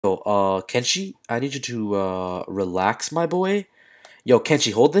Yo, Kenshi, I need you to, relax, my boy. Yo,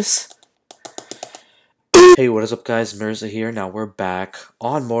 Kenshi, hold this. Hey, what is up, guys? Mirza here. Now we're back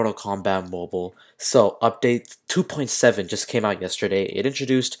on Mortal Kombat Mobile. So, update 2.7 just came out yesterday. It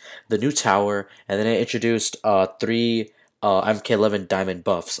introduced the new tower, and then it introduced, three, MK11 diamond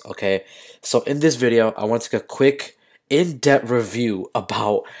buffs, okay? So, in this video, I want to take a quick in-depth review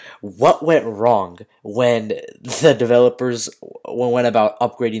about what went wrong when the developers went about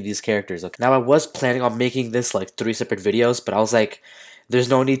upgrading these characters. Okay? Now, I was planning on making this like 3 separate videos, but I was like, there's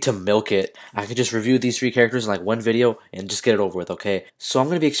no need to milk it. I could just review these 3 characters in like one video and just get it over with, okay? So I'm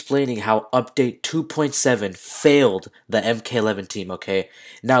going to be explaining how update 2.7 failed the MK11 team, okay?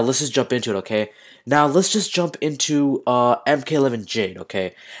 Now let's just jump into it, okay? Now let's just jump into MK11 Jade,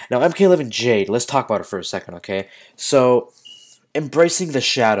 okay? Now MK11 Jade, let's talk about it for a second, okay? So Embracing the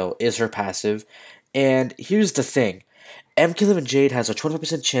Shadow is her passive, and here's the thing. MK11 Jade has a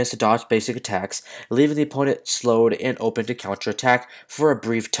 25% chance to dodge basic attacks, leaving the opponent slowed and open to counterattack for a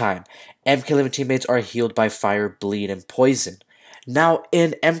brief time. MK11 teammates are healed by fire, bleed, and poison. Now,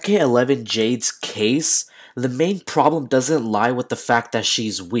 in MK11 Jade's case, the main problem doesn't lie with the fact that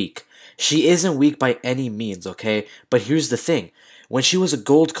she's weak. She isn't weak by any means, okay? But here's the thing. When she was a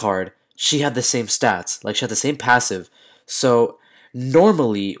gold card, she had the same stats. Like, she had the same passive. So,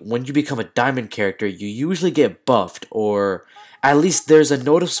 normally, when you become a diamond character, you usually get buffed, or at least there's a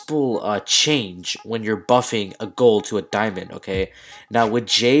noticeable change when you're buffing a gold to a diamond, okay? Now, with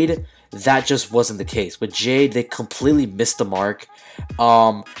Jade, that just wasn't the case. With Jade, they completely missed the mark.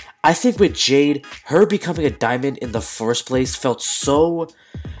 I think with Jade, her becoming a diamond in the first place felt so,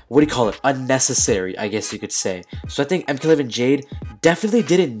 what do you call it, unnecessary, I guess you could say. So I think MK11 Jade definitely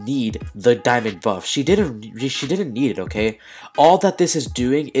didn't need the diamond buff. She didn't need it, okay? All that this is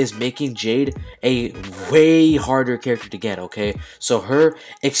doing is making Jade a way harder character to get, okay? So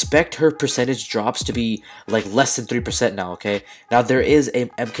expect her percentage drops to be like less than 3% now, okay? Now there is a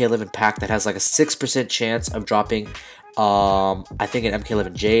MK11 pack that has like a 6% chance of dropping I think an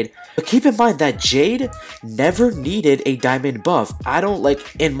MK11 Jade. But keep in mind that Jade never needed a diamond buff.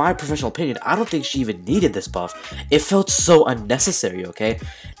 In my professional opinion, I don't think she even needed this buff. It felt so unnecessary, okay?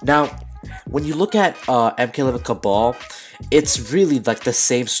 Now, when you look at MK11 Cabal, it's really like the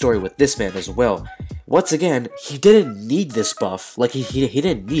same story with this man as well. Once again, he didn't need this buff. Like, he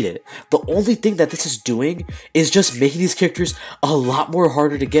didn't need it. The only thing that this is doing is just making these characters a lot more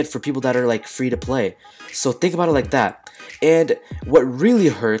harder to get for people that are, like, free to play. So think about it like that. And what really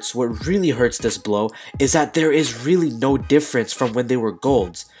hurts this blow, is that there is really no difference from when they were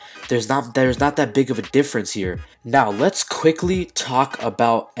golds. There's not that big of a difference here. Now, let's quickly talk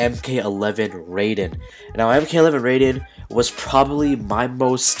about MK11 Raiden. Now, MK11 Raiden was probably my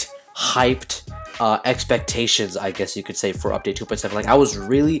most hyped expectations, I guess you could say, for update 2.7. Like, I was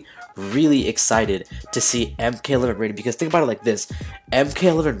really excited to see MK11 Raiden, because think about it like this.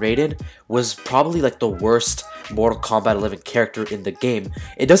 MK11 Raiden was probably like the worst Mortal Kombat 11 character in the game.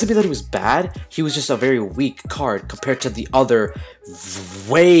 It doesn't mean that he was bad, he was just a very weak card compared to the other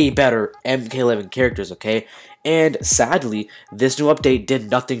way better MK11 characters, okay? And sadly, this new update did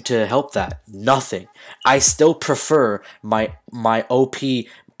nothing to help that. Nothing. I still prefer my OP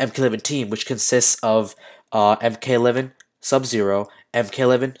MK11 team, which consists of MK11 Sub-Zero,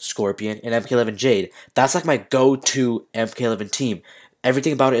 MK11 Scorpion, and MK11 Jade. That's like my go-to MK11 team.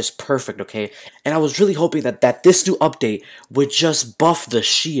 Everything about it is perfect, okay? And I was really hoping that this new update would just buff the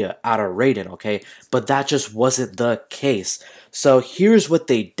Shia out of Raiden, okay? But that just wasn't the case. So here's what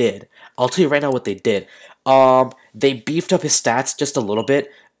they did. I'll tell you right now what they did. They beefed up his stats just a little bit,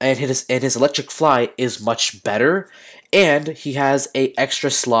 and his electric fly is much better, and he has a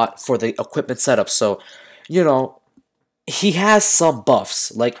extra slot for the equipment setup. So, you know, he has some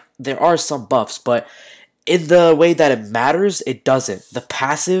buffs. Like, there are some buffs, but in the way that it matters, it doesn't. The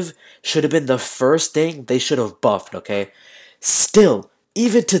passive should have been the first thing they should have buffed, okay? Still,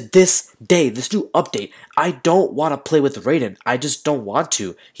 even to this day, this new update, I don't want to play with Raiden. I just don't want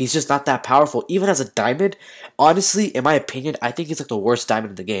to. He's just not that powerful. Even as a diamond, honestly, in my opinion, I think he's like the worst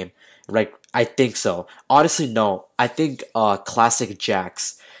diamond in the game. Right? I think so. Honestly, no. I think Classic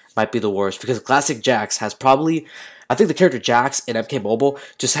Jax might be the worst, because Classic Jax has probably, I think the character Jax in MK Mobile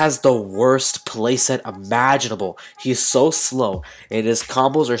just has the worst playset imaginable. He's so slow, and his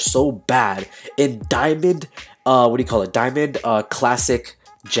combos are so bad. In Diamond, what do you call it? Diamond Classic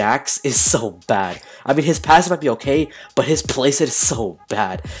Jax is so bad. I mean, his passive might be okay, but his playset is so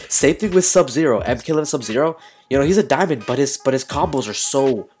bad. Same thing with Sub-Zero, MK11 Sub-Zero. You know, he's a diamond, but his combos are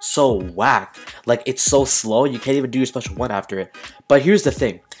so whack. Like, it's so slow, you can't even do your special one after it. But here's the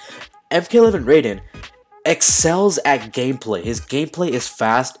thing. MK11 Raiden, excels at gameplay. His gameplay is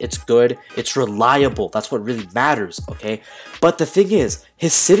fast, it's good, it's reliable. That's what really matters, okay? But the thing is,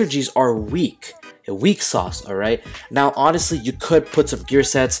 his synergies are weak. Weak sauce, alright? Now, honestly, you could put some gear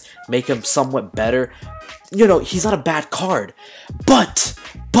sets, make him somewhat better. You know, he's not a bad card. But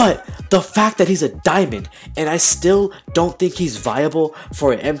the fact that he's a diamond and I still don't think he's viable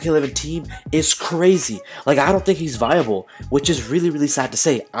for an MK11 team is crazy. Like, I don't think he's viable, which is really, really sad to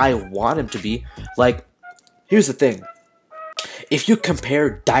say. I want him to be. Like, here's the thing. If you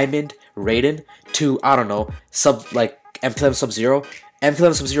compare Diamond Raiden to, I don't know, like MK11 Sub-Zero,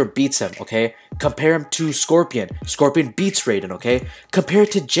 MK11 Sub-Zero beats him, okay? Compare him to Scorpion. Scorpion beats Raiden, okay? Compare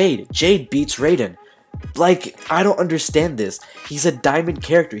it to Jade. Jade beats Raiden. Like, I don't understand this. He's a diamond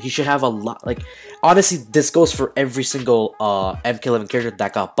character. He should have a lot. Like, honestly, this goes for every single MK11 character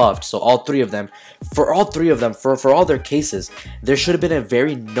that got buffed. So all three of them, for all their cases, there should have been a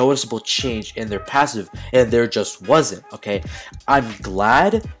very noticeable change in their passive, and there just wasn't. Okay, I'm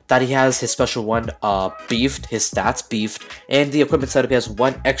glad that he has his special one beefed, his stats beefed, and the equipment setup. He has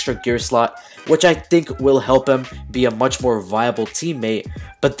one extra gear slot, which I think will help him be a much more viable teammate.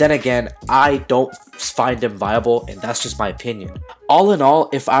 But then again, I don't find him viable, and that's just my opinion. All in all,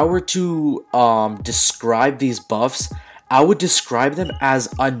 if I were to describe these buffs, I would describe them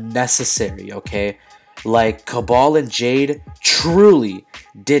as unnecessary, okay? Like, Cabal and Jade truly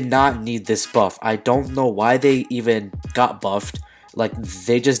did not need this buff. I don't know why they even got buffed. Like,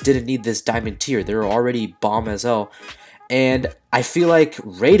 they just didn't need this diamond tier. They were already bomb as hell. And I feel like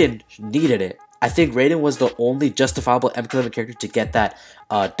Raiden needed it. I think Raiden was the only justifiable MK11 character to get that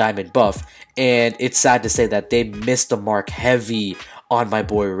diamond buff. And it's sad to say that they missed the mark heavy on my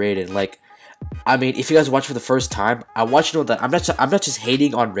boy Raiden. Like, I mean, if you guys watch for the first time, I want you to know that I'm not just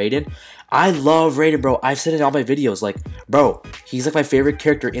hating on Raiden. I love Raiden, bro. I've said it in all my videos. Like, bro, he's like my favorite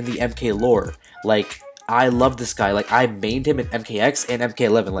character in the MK lore. Like, I love this guy. Like, I mained him in MKX and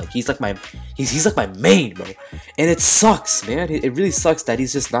MK11. Like, he's like my main, bro. And it sucks, man. It really sucks that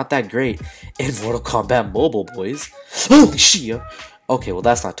he's just not that great in Mortal Kombat Mobile, boys. Holy shit. Okay, well,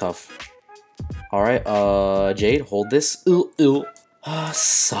 that's not tough. Alright, Jade, hold this.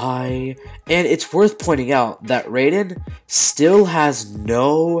 Sigh. And it's worth pointing out that Raiden still has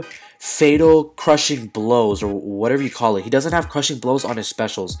no fatal crushing blows, or whatever you call it. He doesn't have crushing blows on his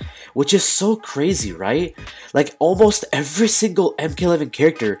specials, which is so crazy, right? Like, almost every single MK11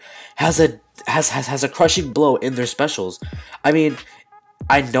 character has a crushing blow in their specials. I mean,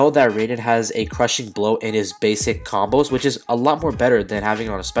 I know that Raiden has a crushing blow in his basic combos, which is a lot more better than having it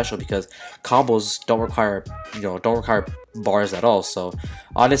on a special, because combos don't require bars at all. So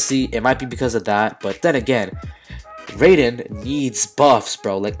honestly, it might be because of that, but then again, Raiden needs buffs,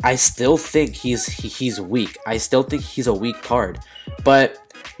 bro. Like, I still think he's weak. I still think he's a weak card. But,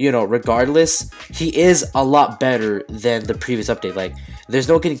 you know, regardless, he is a lot better than the previous update. Like, there's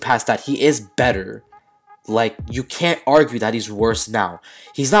no getting past that. He is better. Like, you can't argue that he's worse now.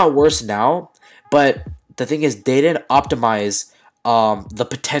 He's not worse now, but the thing is, they didn't optimize the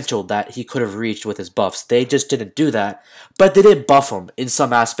potential that he could have reached with his buffs. They just didn't do that, but they did buff him in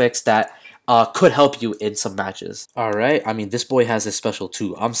some aspects that could help you in some matches. Alright, I mean, this boy has his special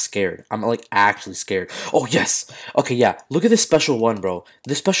too. I'm scared. I'm, like, actually scared. Oh, yes! Okay, yeah. Look at this special one, bro.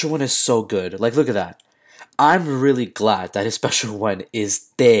 This special one is so good. Like, look at that. I'm really glad that his special one is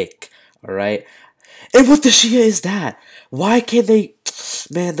thick. Alright? And what the Shia is that? Why can't they...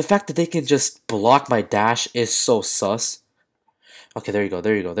 Man, the fact that they can just block my dash is so sus. Okay, there you go,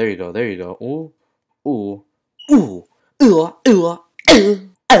 there you go, there you go, there you go. Ooh. Ooh. Ooh.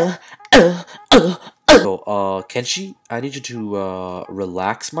 Yo, Kenshi, I need you to,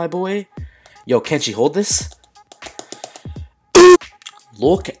 relax, my boy. Yo, Kenshi, hold this.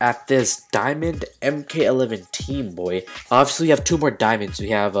 Look at this Diamond MK11 team, boy. Obviously, we have two more Diamonds. We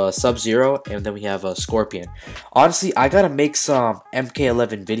have Sub-Zero, and then we have Scorpion. Honestly, I gotta make some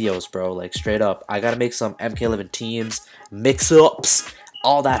MK11 videos, bro. Like, straight up. I gotta make some MK11 teams, mix-ups,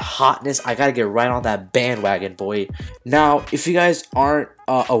 all that hotness. I gotta get right on that bandwagon, boy. Now, if you guys aren't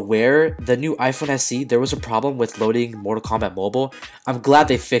aware, the new iPhone SE, there was a problem with loading Mortal Kombat Mobile. I'm glad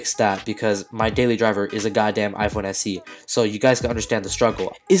they fixed that, because my daily driver is a goddamn iPhone SE, so you guys can understand the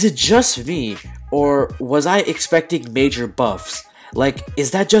struggle. Is it just me, or was I expecting major buffs? Like,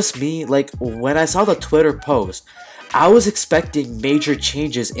 is that just me? Like, when I saw the Twitter post, I was expecting major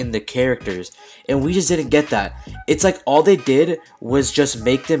changes in the characters, and we just didn't get that. It's like all they did was just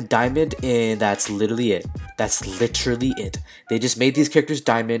make them diamond, and that's literally it. That's literally it. They just made these characters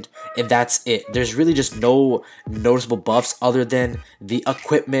diamond, and that's it. There's really just no noticeable buffs other than the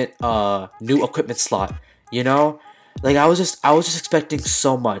equipment, new equipment slot, you know? Like I was just expecting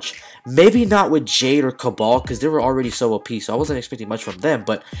so much. Maybe not with Jade or Cabal because they were already so OP, so I wasn't expecting much from them.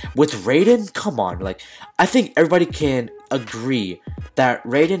 But with Raiden, come on, like I think everybody can agree that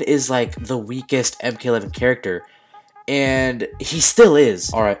Raiden is like the weakest MK11 character, and he still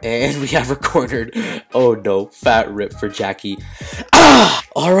is. All right, and we have a cornered. Oh no, fat rip for Jackie. Ah!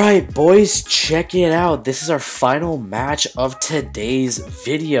 All right, boys, check it out. This is our final match of today's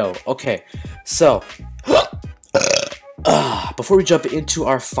video. Okay, so. Before we jump into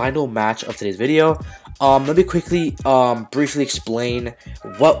our final match of today's video, let me quickly briefly explain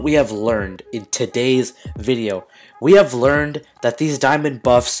what we have learned in today's video. We have learned that these diamond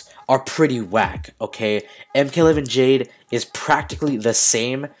buffs are pretty whack, okay? MK11 Jade is practically the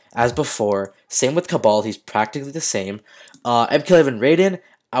same as before. Same with Cabal, he's practically the same. MK11 Raiden,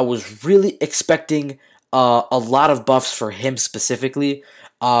 I was really expecting a lot of buffs for him specifically.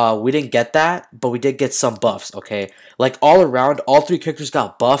 We didn't get that, but we did get some buffs, okay? Like, all around, all three characters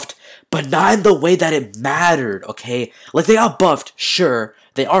got buffed, but not in the way that it mattered, okay? Like, they got buffed, sure,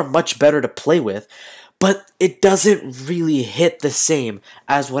 they are much better to play with, but it doesn't really hit the same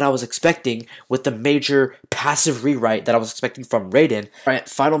as what I was expecting with the major passive rewrite that I was expecting from Raiden. Alright,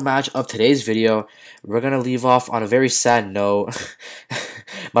 final match of today's video. We're gonna leave off on a very sad note.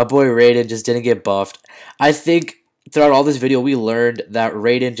 My boy Raiden just didn't get buffed. I think throughout all this video, we learned that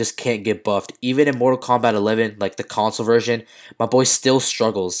Raiden just can't get buffed. Even in Mortal Kombat 11, like the console version, my boy still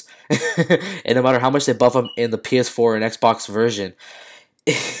struggles. And no matter how much they buff him in the PS4 and Xbox version,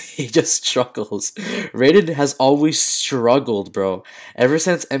 he just struggles. Raiden has always struggled, bro. Ever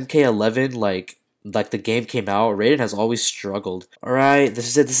since MK11, like the game came out, Raiden has always struggled. Alright,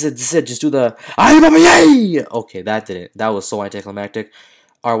 this is it. Just do the yay! Okay, that didn't. That was so anticlimactic.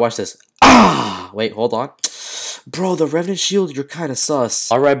 Alright, watch this. Ah! Wait, hold on. Bro, the Revenant Shield, you're kind of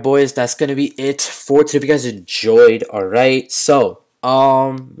sus. Alright, boys, that's gonna be it for today. If you guys enjoyed, alright. So,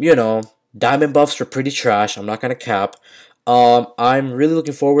 you know, diamond buffs were pretty trash. I'm not gonna cap. I'm really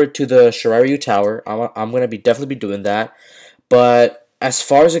looking forward to the Shiryu Tower. I'm gonna definitely be doing that. But as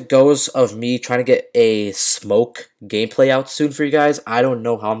far as it goes of me trying to get a smoke gameplay out soon for you guys, I don't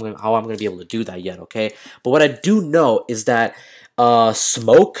know how I'm gonna be able to do that yet. Okay, but what I do know is that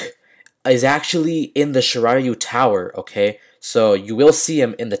smoke is actually in the Shiryu Tower, okay? So you will see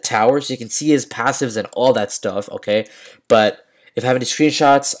him in the tower, so you can see his passives and all that stuff, okay? But if I have any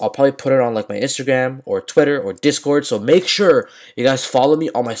screenshots, I'll probably put it on like my Instagram or Twitter or Discord, so make sure you guys follow me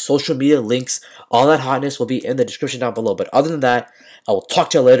on my social media links. All that hotness will be in the description down below. But other than that, I will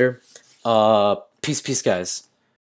talk to you later. Peace, guys.